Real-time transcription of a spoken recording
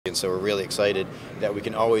And so we're really excited that we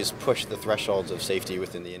can always push the thresholds of safety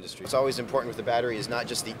within the industry. It's always important with the battery is not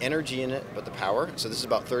just the energy in it, but the power. So this is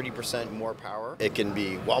about 30% more power. It can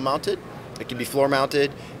be wall mounted, it can be floor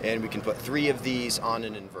mounted, and we can put 3 of these on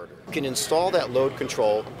an inverter. You can install that load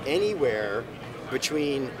control anywhere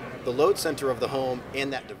between the load center of the home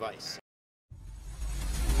and that device.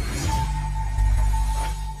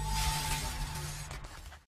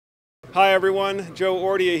 Hi everyone, Joe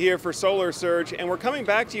Ordia here for SolarSurge, and we're coming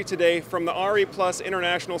back to you today from the RE+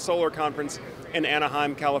 International Solar Conference in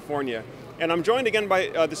Anaheim, California. And I'm joined again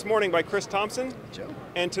this morning by Chris Thompson. Joe.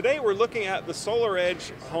 And today we're looking at the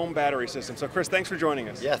SolarEdge Home Battery System. So Chris, thanks for joining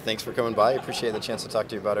us. Yeah, thanks for coming by. I appreciate the chance to talk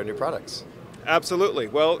to you about our new products. Absolutely.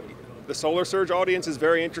 Well, the SolarSurge audience is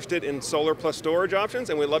very interested in solar plus storage options,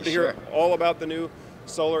 and we'd love to hear all about the new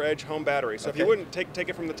SolarEdge Home Battery. So if you wouldn't, take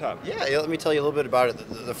it from the top. Yeah, let me tell you a little bit about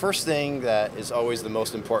it. The first thing that is always the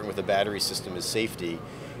most important with a battery system is safety.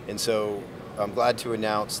 And so I'm glad to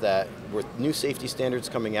announce that with new safety standards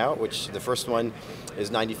coming out, which the first one is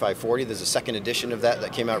 9540. There's a second edition of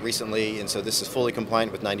that came out recently, and so this is fully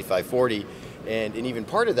compliant with 9540. And even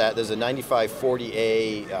part of that, there's a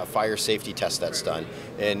 9540A fire safety test that's done.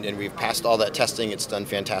 And we've passed all that testing, it's done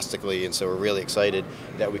fantastically, and so we're really excited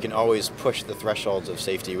that we can always push the thresholds of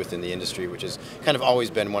safety within the industry, which has kind of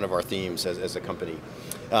always been one of our themes as a company.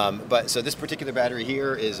 So this particular battery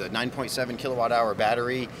here is a 9.7 kilowatt hour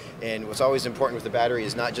battery, and what's always important with the battery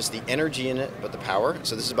is not just the energy in it, but the power.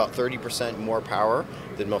 So this is about 30% more power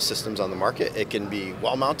than most systems on the market. It can be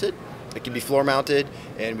wall mounted, it can be floor mounted,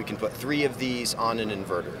 and we can put 3 of these on an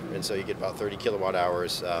inverter. And so you get about 30 kilowatt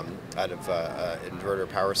hours out of an inverter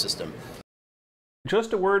power system.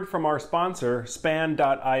 Just a word from our sponsor,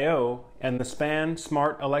 Span.io, and the Span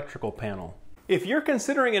Smart Electrical Panel. If you're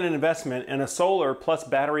considering an investment in a solar plus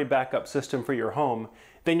battery backup system for your home,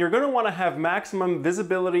 then you're going to want to have maximum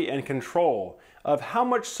visibility and control of how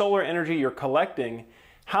much solar energy you're collecting,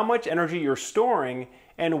 how much energy you're storing,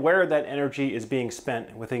 and where that energy is being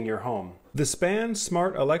spent within your home. The Span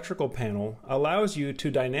Smart Electrical Panel allows you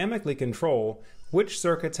to dynamically control which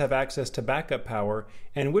circuits have access to backup power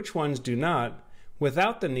and which ones do not,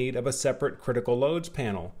 without the need of a separate critical loads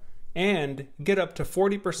panel, and get up to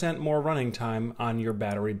 40% more running time on your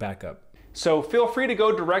battery backup. So feel free to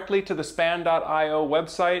go directly to the Span.io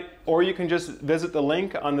website, or you can just visit the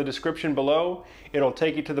link on the description below. It'll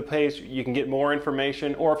take you to the page, you can get more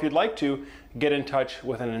information, or if you'd like to, get in touch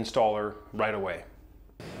with an installer right away.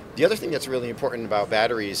 The other thing that's really important about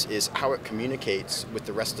batteries is how it communicates with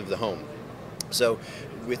the rest of the home. So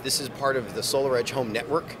this is part of the SolarEdge Home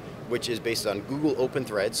Network, which is based on Google Open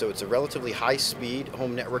Thread, so it's a relatively high-speed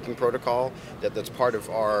home networking protocol that's part of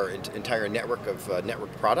our entire network of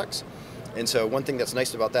networked products. And so one thing that's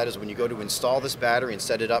nice about that is when you go to install this battery and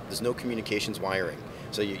set it up, there's no communications wiring.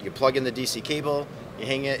 So you plug in the DC cable, you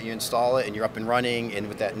hang it, you install it, and you're up and running, and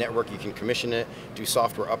with that network you can commission it, do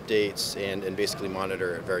software updates, and basically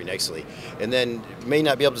monitor it very nicely. And then you may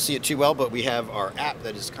not be able to see it too well, but we have our app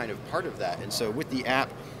that is kind of part of that. And so with the app,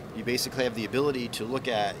 you basically have the ability to look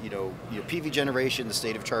at your PV generation, the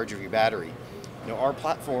state of charge of your battery. Our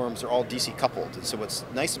platforms are all DC coupled, and so what's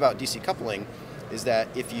nice about DC coupling is that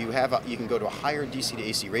if you can go to a higher DC to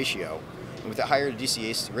AC ratio, and with a higher DC to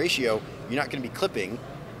AC ratio, you're not going to be clipping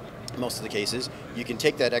most of the cases. You can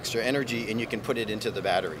take that extra energy and you can put it into the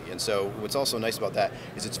battery. And so what's also nice about that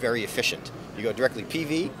is it's very efficient. You go directly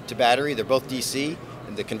PV to battery, they're both DC,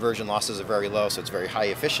 and the conversion losses are very low, so it's very high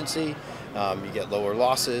efficiency. You get lower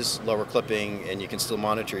losses, lower clipping, and you can still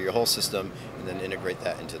monitor your whole system and then integrate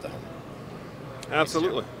that into the home.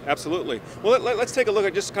 Absolutely, absolutely. Well, let's take a look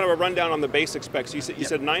at just kind of a rundown on the basic specs. You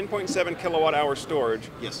said 9.7 kilowatt hour storage.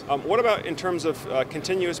 Yes. What about in terms of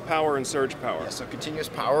continuous power and surge power? Yeah, so continuous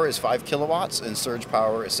power is 5 kilowatts and surge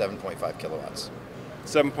power is 7.5 kilowatts.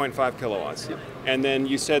 7.5 kilowatts. Yep. And then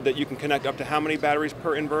you said that you can connect up to how many batteries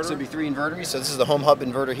per inverter? So it'd be 3 inverters. So this is the home hub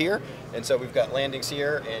inverter here. And so we've got landings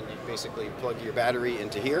here, and you basically plug your battery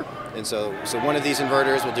into here. And so one of these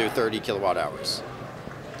inverters will do 30 kilowatt hours.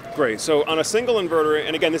 Great. So on a single inverter,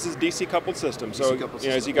 and again, this is DC coupled system. So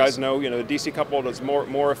as you guys know, the DC coupled is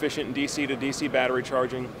more efficient in DC to DC battery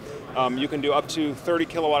charging. You can do up to 30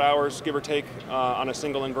 kilowatt hours, give or take, on a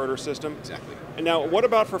single inverter system. Exactly. And now, what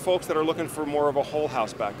about for folks that are looking for more of a whole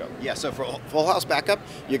house backup? Yeah, so for full house backup,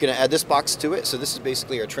 you're going to add this box to it. So this is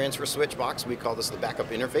basically our transfer switch box. We call this the backup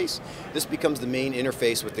interface. This becomes the main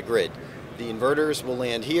interface with the grid. The inverters will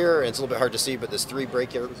land here, and it's a little bit hard to see, but there's 3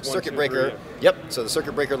 circuit breaker. Yeah. Yep, so the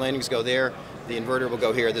circuit breaker landings go there. the inverter will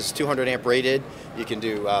go here. This is 200 amp rated. You can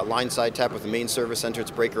do line side tap with the main service entrance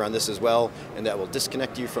breaker on this as well, and that will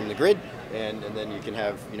disconnect you from the grid, and then you can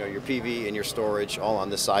have your PV and your storage all on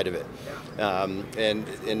this side of it.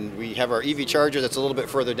 And we have our EV charger that's a little bit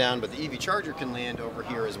further down, but the EV charger can land over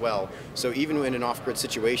here as well. So even in an off-grid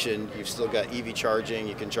situation, you've still got EV charging.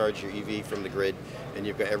 You can charge your EV from the grid, and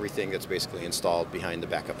you've got everything that's basically installed behind the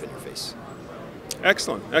backup interface.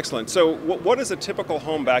 Excellent, excellent. So what is a typical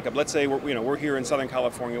home backup? Let's say we're here in Southern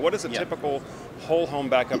California. What does a typical whole home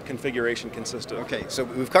backup configuration consist of? Okay, so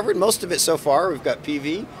we've covered most of it so far. We've got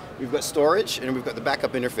PV, we've got storage, and we've got the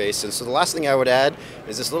backup interface. And so the last thing I would add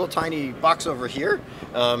is this little tiny box over here.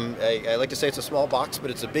 I like to say it's a small box,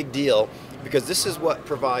 but it's a big deal because this is what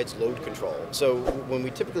provides load control. So when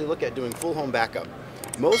we typically look at doing full home backup,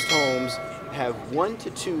 most homes have 1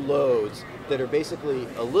 to 2 loads that are basically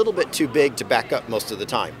a little bit too big to back up most of the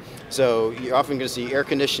time. So you're often going to see air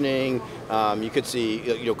conditioning, you could see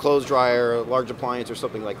clothes dryer, large appliance or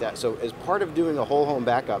something like that. So as part of doing a whole home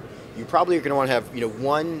backup, you probably are going to want to have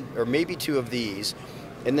 1 or maybe 2 of these,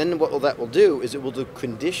 and then what that will do is it will do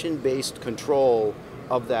condition-based control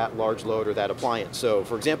of that large load or that appliance. So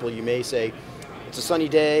for example, you may say, it's a sunny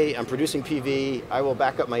day, I'm producing PV, I will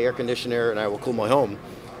back up my air conditioner and I will cool my home.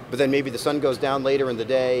 But then maybe the sun goes down later in the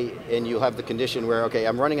day and you'll have the condition where, okay,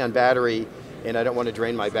 I'm running on battery and I don't want to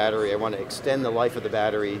drain my battery. I want to extend the life of the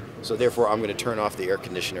battery, so therefore I'm going to turn off the air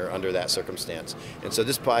conditioner under that circumstance. And so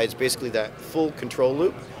this provides basically that full control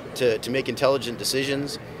loop to make intelligent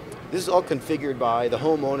decisions. This is all configured by the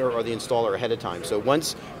homeowner or the installer ahead of time. So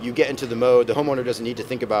once you get into the mode, the homeowner doesn't need to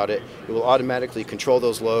think about it. It will automatically control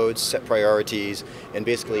those loads, set priorities, and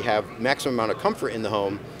basically have maximum amount of comfort in the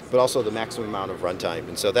home, but also the maximum amount of runtime.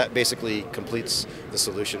 And so that basically completes the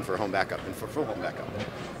solution for home backup and for full home backup.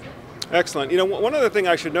 Excellent. One other thing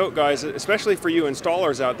I should note, guys, especially for you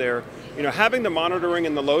installers out there, having the monitoring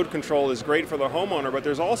and the load control is great for the homeowner, but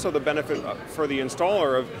there's also the benefit for the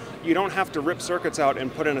installer of you don't have to rip circuits out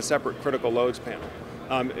and put in a separate critical loads panel.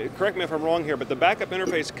 Correct me if I'm wrong here, but the backup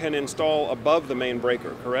interface can install above the main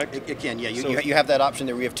breaker, correct? It can, yeah. You have that option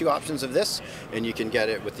there. We have 2 options of this, and you can get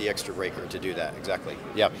it with the extra breaker to do that, exactly.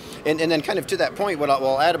 Yeah. And then kind of to that point, what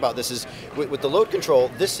I'll add about this is, with the load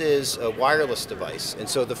control, this is a wireless device. And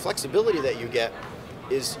so the flexibility that you get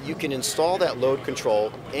is you can install that load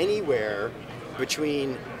control anywhere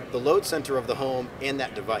between the load center of the home and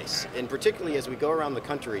that device. And particularly as we go around the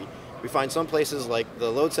country, we find some places like the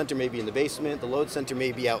load center may be in the basement, the load center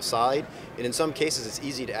may be outside, and in some cases it's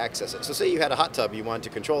easy to access it. So say you had a hot tub, you wanted to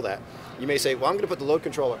control that. You may say, well, I'm going to put the load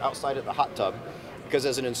controller outside of the hot tub because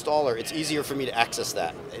as an installer, it's easier for me to access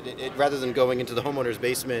that rather than going into the homeowner's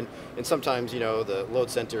basement. And sometimes, the load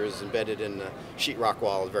center is embedded in the sheetrock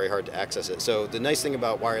wall, it's very hard to access it. So the nice thing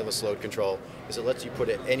about wireless load control is it lets you put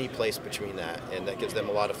it any place between that, and that gives them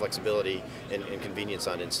a lot of flexibility and convenience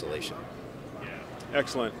on installation.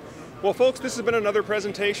 Excellent. Well, folks, this has been another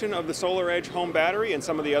presentation of the SolarEdge Home Battery and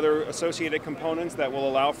some of the other associated components that will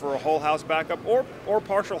allow for a whole house backup or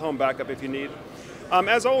partial home backup if you need.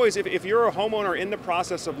 As always, if you're a homeowner in the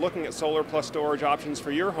process of looking at solar plus storage options for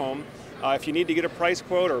your home, if you need to get a price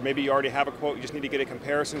quote, or maybe you already have a quote, you just need to get a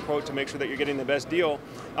comparison quote to make sure that you're getting the best deal.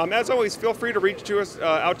 As always, feel free to reach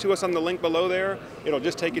out to us on the link below there. It'll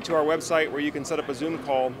just take you to our website where you can set up a Zoom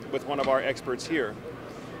call with one of our experts here.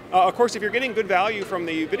 Of course, if you're getting good value from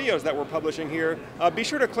the videos that we're publishing here, be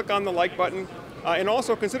sure to click on the like button. And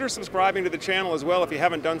also consider subscribing to the channel as well if you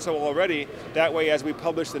haven't done so already. That way, as we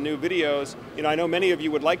publish the new videos, I know many of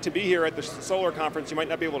you would like to be here at the solar conference. You might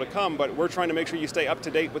not be able to come, but we're trying to make sure you stay up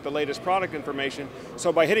to date with the latest product information.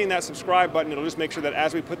 So by hitting that subscribe button, it'll just make sure that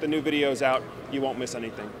as we put the new videos out, you won't miss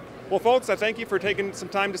anything. Well, folks, I thank you for taking some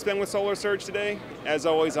time to spend with SolarSurge today. As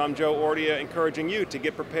always, I'm Joe Ordia, encouraging you to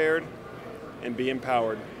get prepared and be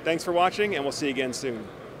empowered. Thanks for watching, and we'll see you again soon.